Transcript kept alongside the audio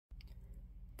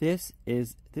This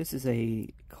is a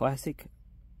classic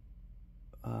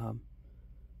anime,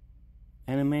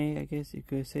 I guess you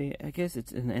could say. I guess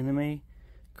it's an anime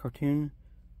cartoon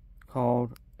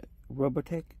called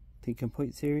Robotech The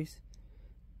Complete series.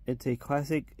 It's a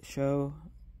classic show,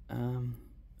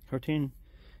 cartoon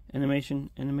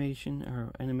animation or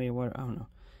anime, what, I don't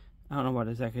know what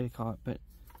exactly to call it, but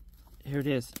here it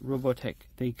is, Robotech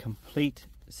The Complete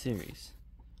series.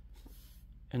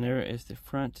 And there is the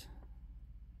front.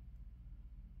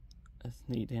 That's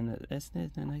neat, and that's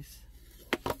nice.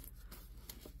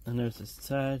 And there's the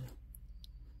side.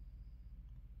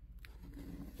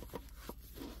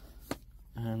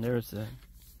 And there's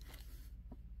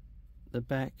the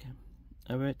back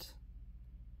of it.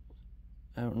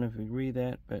 I don't know if you read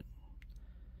that, but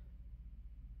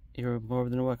you're more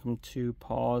than welcome to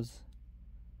pause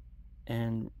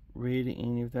and read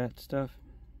any of that stuff.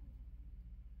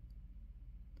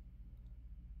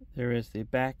 There is the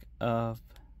back of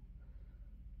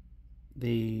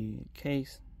the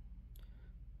case.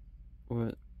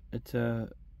 It's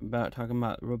about talking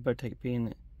about Robotech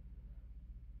being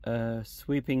a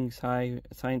sweeping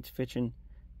science fiction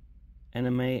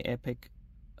anime epic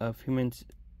of humans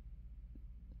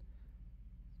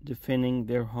defending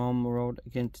their home world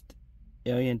against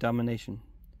alien domination.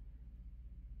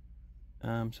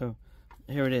 So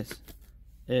here it is.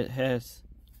 It has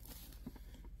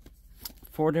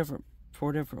four different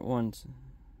ones.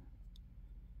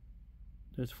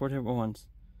 There's 4 different ones.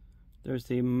 There's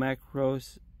the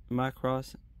Macross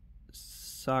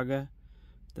Saga,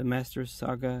 the Master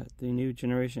Saga, the New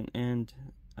Generation, and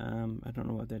I don't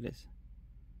know what that is.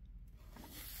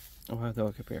 I'll have to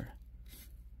look up here.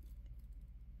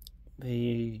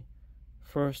 The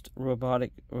first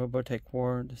Robotech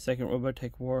War, the second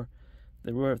Robotech War,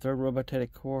 the third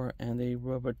Robotech War, and the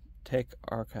Robotech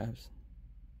Archives.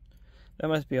 That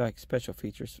must be like special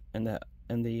features in the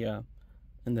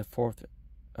fourth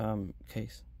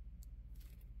case.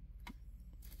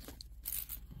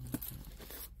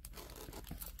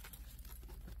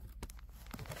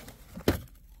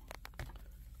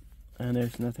 And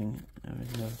there's nothing.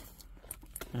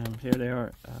 Here they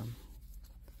are.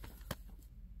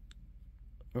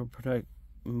 We'll protect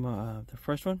the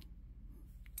first one.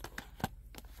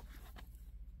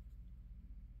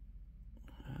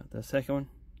 The second one.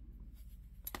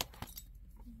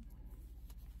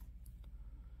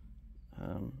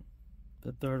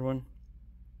 The third one.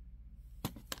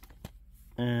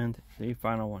 And the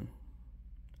final one.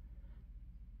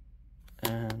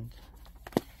 And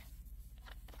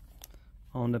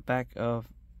on the back of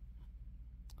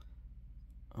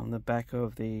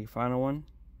the final one,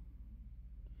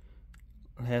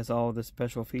 it has all the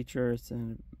special features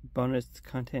and bonus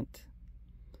content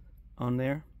on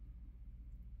there.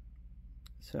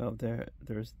 So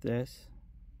there's this.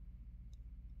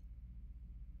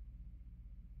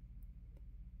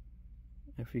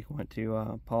 If you want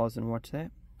to pause and watch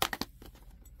that.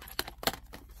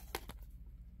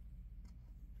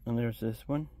 And there's this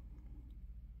one.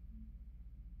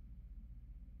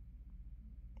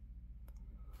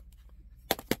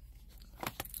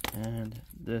 And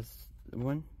this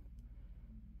one.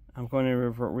 I'm going to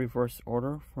reverse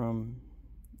order from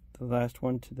the last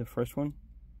one to the first one.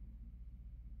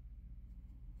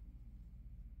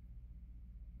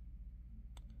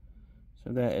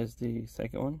 So that is the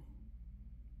second one.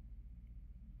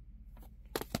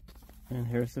 And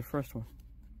here's the first one.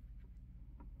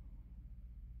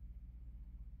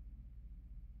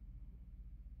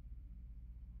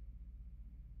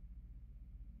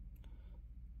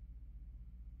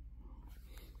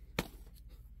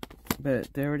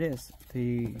 But there it is.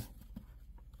 There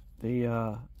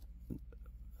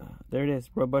it is.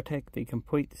 Robotech The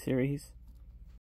Complete series.